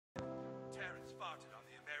farted on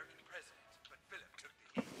the American president, but Philip took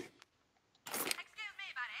the heat. Excuse me,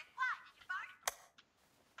 buddy. What? Did you fart?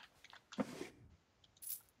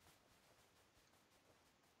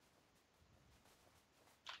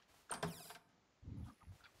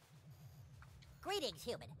 Greetings,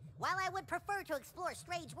 human. While I would prefer to explore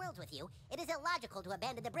strange worlds with you, it is illogical to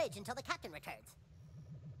abandon the bridge until the captain returns.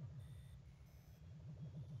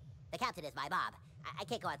 The captain is my mom. I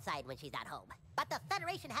can't go outside when she's not home. But the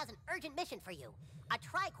Federation has an urgent mission for you. A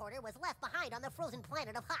tricorder was left behind on the frozen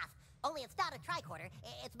planet of Hoth. Only it's not a tricorder,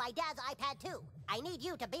 it's my dad's iPad 2. I need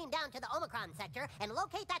you to beam down to the Omicron sector and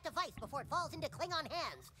locate that device before it falls into Klingon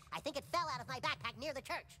hands. I think it fell out of my backpack near the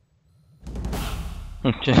church.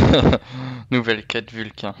 Ok, nouvelle quête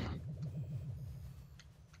Vulcain.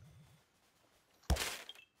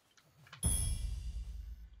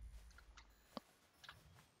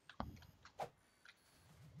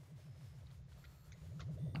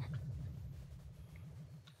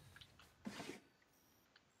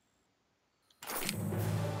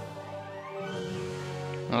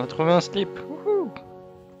 On a trouvé un slip. Wouhou.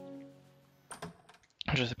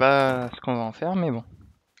 Je sais pas ce qu'on va en faire, mais bon.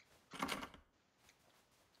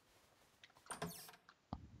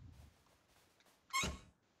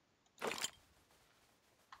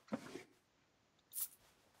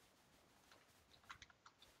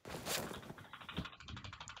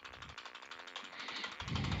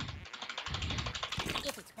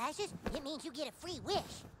 If it splashes, it means you get a free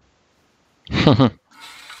wish.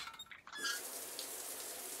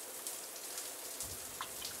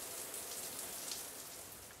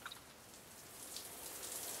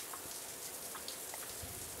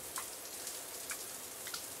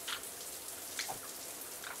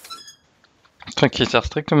 Un truc qui sert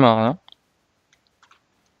strictement à rien.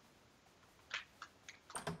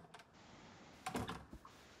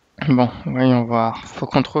 Bon, voyons voir. Faut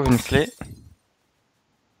qu'on trouve une clé.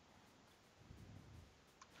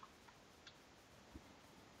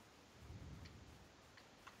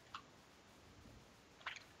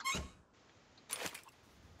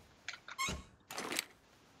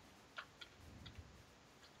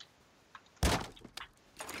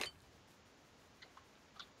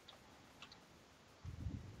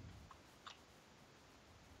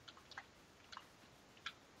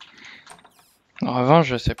 En revanche,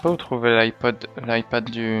 je sais pas où trouver l'iPad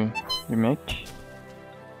du mec.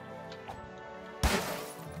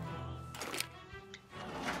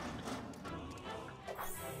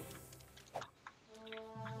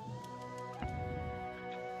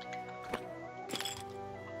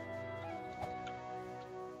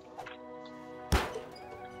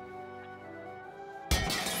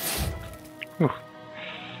 Ouf.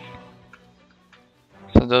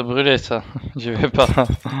 Ça doit brûler ça, j'y vais pas.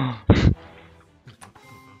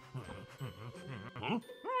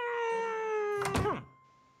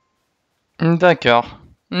 D'accord.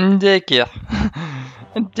 D'accord.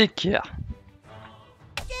 D'accord.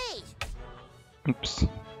 Oups.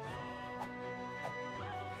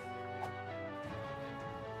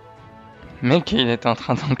 Mec, il est en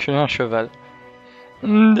train d'enculer un cheval.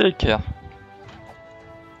 D'accord.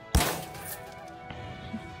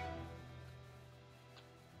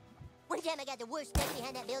 One time I got the worst stuff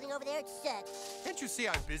behind that building over there, it sucks. Can't you see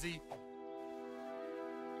I'm busy?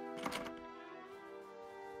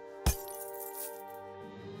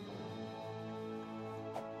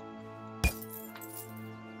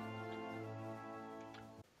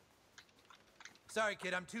 Sorry,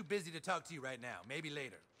 kid, I'm too busy to talk to you right now. Maybe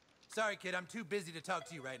later. Sorry, kid, I'm too busy to talk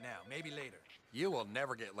to you right now. Maybe later. You will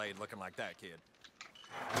never get laid looking like that, kid.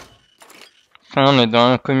 Enfin, on est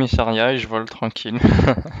dans un commissariat et je vole tranquille.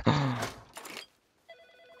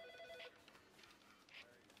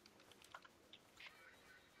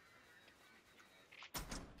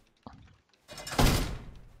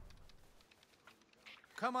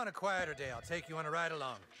 Come on a quieter day. I'll take you on a ride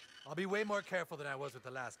along. I'll be way more careful than I was with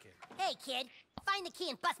the last kid. Hey, kid, find the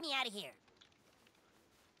key and bust me out of here.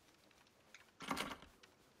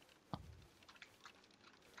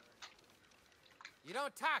 You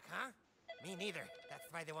don't talk, huh? Me neither. That's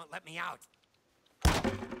why they won't let me out.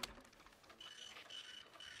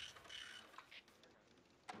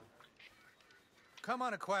 Come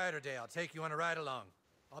on a quieter day. I'll take you on a ride along.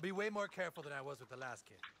 I'll be way more careful than I was with the last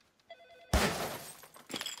kid.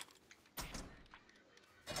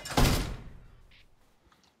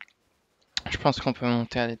 Je pense qu'on peut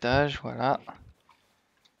monter à l'étage, voilà.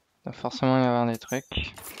 Il doit forcément y avoir des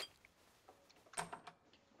trucs.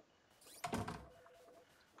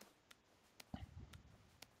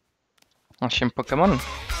 Un chien Pokémon?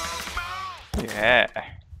 Yeah!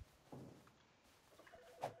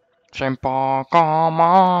 Chien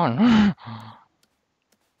Pokémon!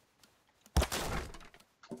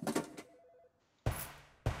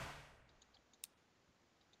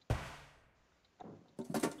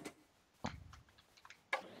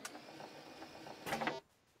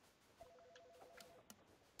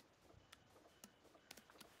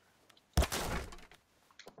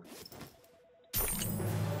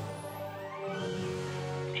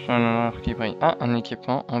 sur une lampe qui brille. Ah, un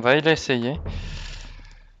équipement. On va l'essayer.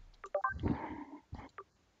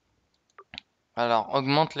 Alors,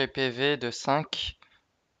 augmente les PV de 5.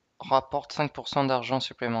 Rapporte 5% d'argent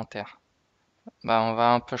supplémentaire. Bah, on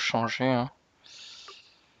va un peu changer. Hein.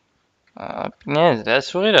 Ah, punaise, la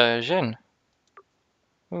souris là, elle gêne.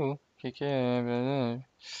 Oh, cliquez.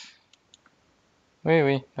 Oui,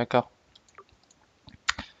 oui, d'accord.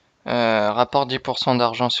 Rapporte 10%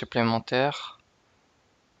 d'argent supplémentaire.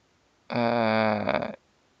 Ah,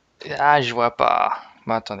 je vois pas.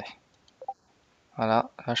 Bon, attendez.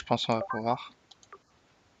 Voilà, là je pense qu'on va pouvoir.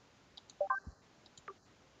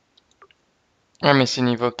 Ouais, mais c'est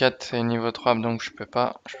niveau 4 et niveau 3, donc je peux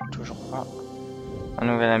pas. Je peux toujours pas. Un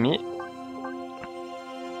nouvel ami.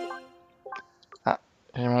 Ah,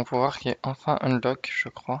 j'ai mon pouvoir qui est enfin unlock, je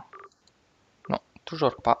crois. Non,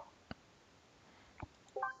 toujours pas.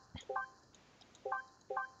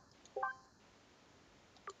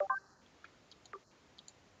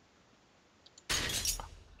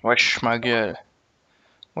 Wesh ma gueule.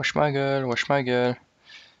 Wesh ma gueule, wesh ma gueule.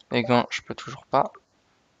 Les gants, je peux toujours pas.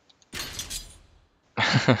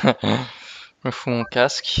 Je me fous mon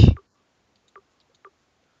casque.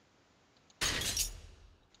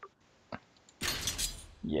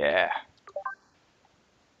 Yeah.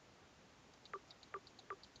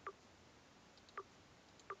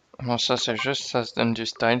 Bon, ça c'est juste, ça se donne du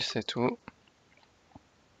style, c'est tout.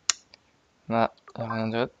 Là, y a rien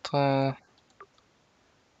d'autre.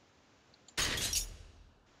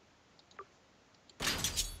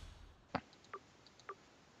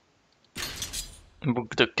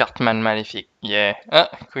 Boucle de Cartman maléfique. Yeah.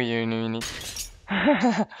 Ah, il y a une unité.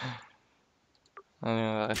 Allez,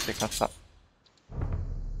 on va rester comme ça.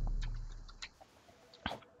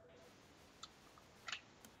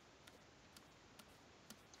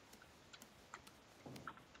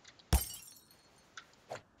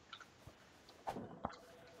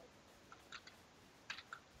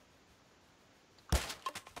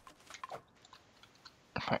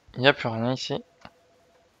 Il n'y a plus rien ici.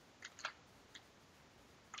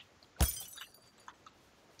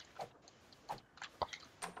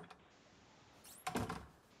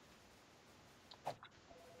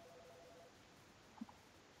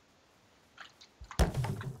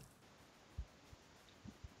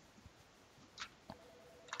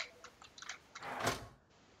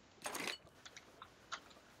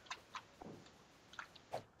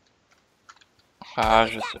 Ah,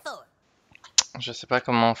 je sais pas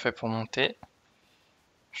comment on fait pour monter.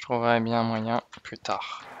 Je trouverai bien un moyen plus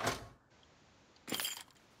tard.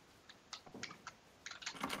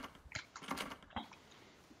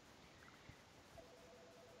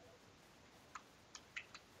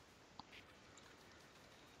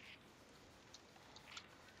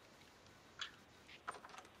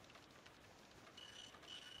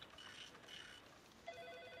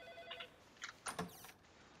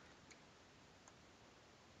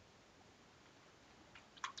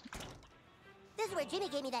 This is where Jimmy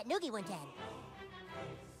gave me that noogie one time.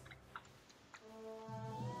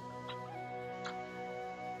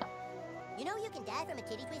 You know you can die from a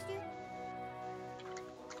titty twister?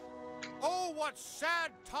 Oh, what sad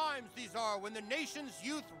times these are when the nation's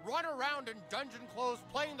youth run around in dungeon clothes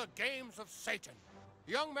playing the games of Satan.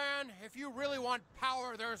 Young man, if you really want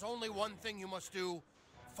power, there's only one thing you must do.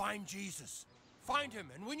 Find Jesus. Find him,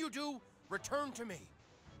 and when you do, return to me.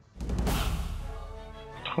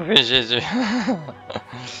 Trouver Jésus.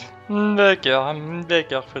 D'accord,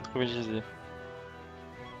 d'accord, faut trouver Jésus.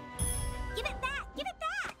 Give it back! Give it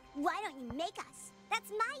back! Why don't you make us?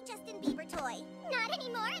 That's my Justin Bieber toy. Not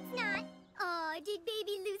anymore, it's not. Oh, did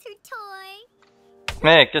baby lose her toy?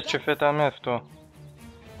 Mais qu'est-ce que tu fais ta meuf, toi?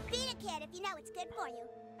 Beat a kid if you know it's good for you.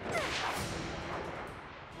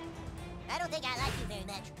 I don't think I like you very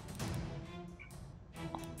much.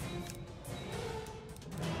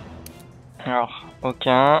 Alors,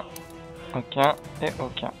 aucun et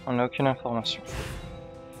aucun. On n'a aucune information.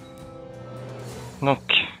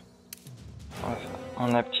 Donc, on va faire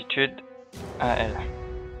en aptitude à elle.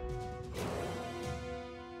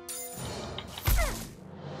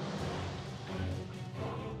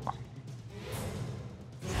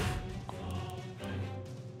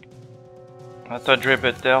 À toi de jouer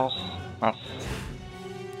Butters. Mince.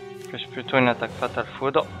 Plus plutôt une attaque fatale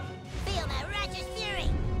foudre. Feel my righteous fury.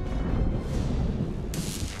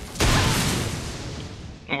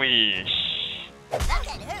 Oui. That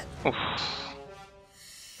kind hurt. Ouf.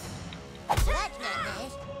 That's not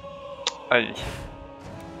nice. Allez.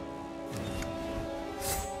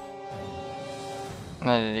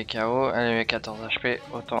 Elle est KO, elle est 14 HP,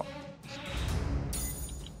 autant.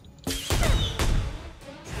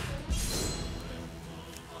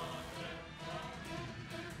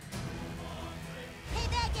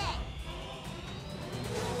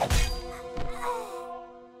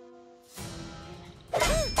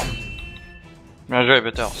 Bien joué,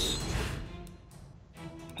 Butters.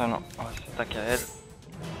 Attends, non, on va s'attaquer à elle.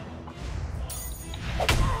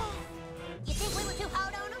 You think we were too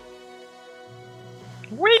hard on him?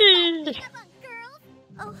 Oui! Come on, girls.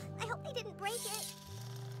 Oh, I hope they didn't break it.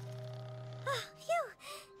 Oh, phew.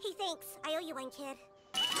 He thinks. I owe you one, kid.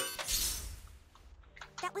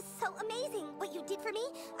 That was so amazing. What you did for me,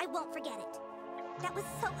 I won't forget it. That was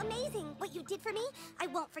so amazing. What you did for me, I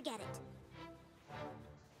won't forget it.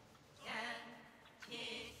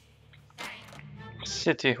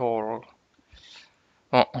 City Hall.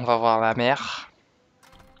 Bon, on va voir la mère.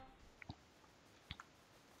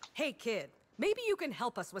 Hey kid, maybe you can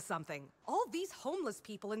help us with something. All these homeless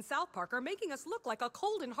people in South Park are making us look like a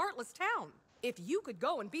cold and heartless town. If you could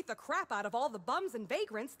go and beat the crap out of all the bums and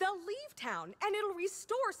vagrants, they'll leave town, and it'll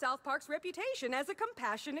restore South Park's reputation as a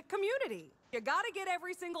compassionate community. You gotta get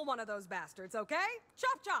every single one of those bastards, okay?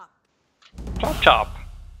 Chop chop! Chop chop.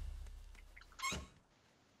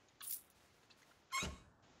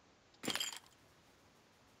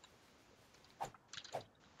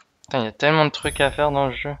 Putain, il y a tellement de trucs à faire dans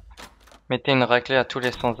le jeu. Mettez une raclée à tous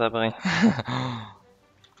les sans-abri.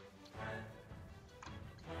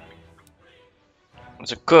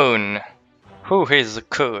 The cone. Who is the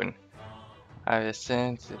cone? I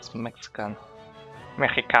think it's Mexican.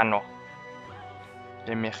 Mexicano.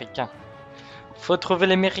 Les Américains. Faut trouver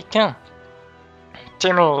les Américains.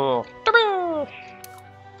 Timo.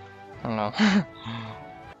 Non.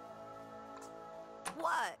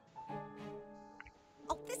 What?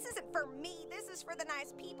 Oh, this isn't for me. This is for the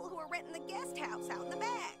nice people who are renting the guest house out in the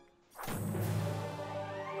back.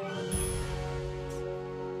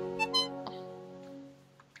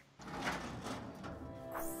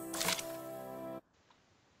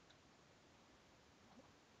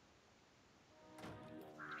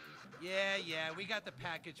 Yeah, we got the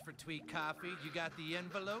package for Tweet Coffee. You got the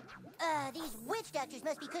envelope? These witch doctors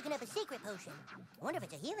must be cooking up a secret potion. I wonder if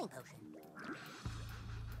it's a healing potion.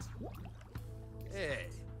 Hey,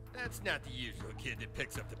 that's not the usual kid that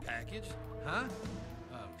picks up the package. Huh?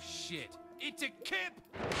 Oh, shit. It's a Kip!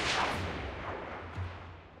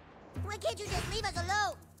 Why can't you just leave us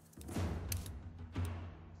alone?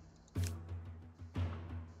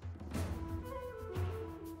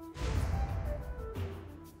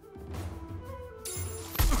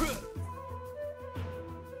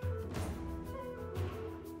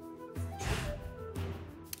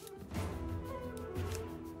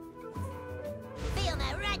 Feel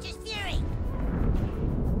my righteous fury.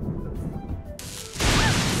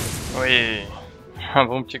 Oui. Un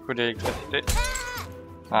bon petit coup d'électricité.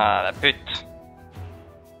 Ah, la pute.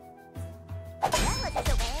 That wasn't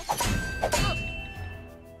so bad.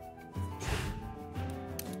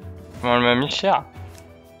 On le m'a mis cher.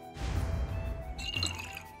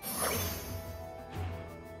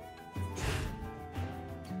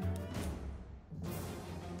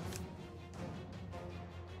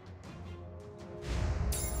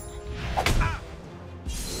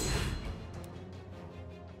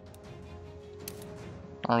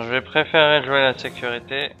 Je vais préférer jouer la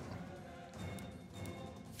sécurité.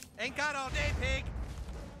 Ain't got all day, pig!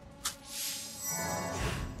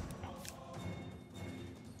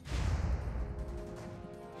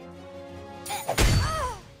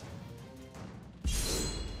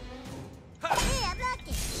 Hey, I blocked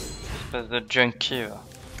it. Espèce de junkie va.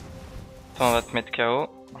 Attends, on va te mettre KO.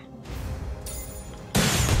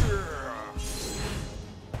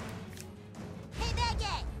 Hey, bad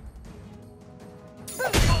guy.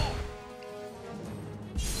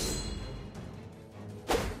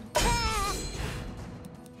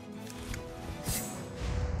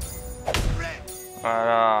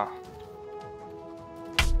 Voilà.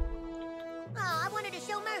 Oh, I wanted to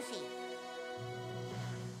show mercy.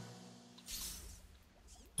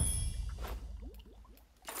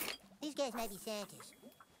 These guys might be Santas.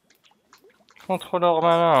 Contrôleur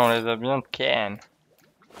malin, on les a bien de ken.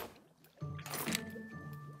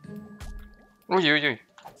 Oui, oui, oui.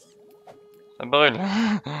 Ça brûle.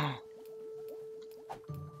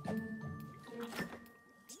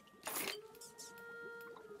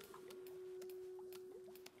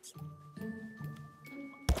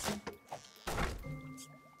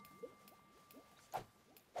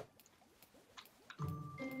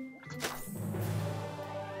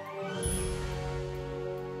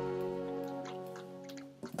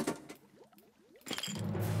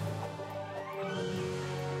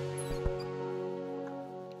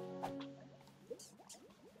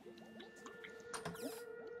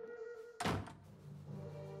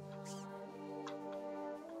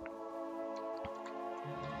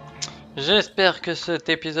 J'espère que cet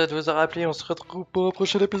épisode vous aura plu. On se retrouve pour un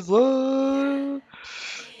prochain épisode.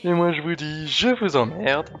 Et moi je vous dis, je vous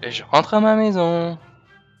emmerde et je rentre à ma maison.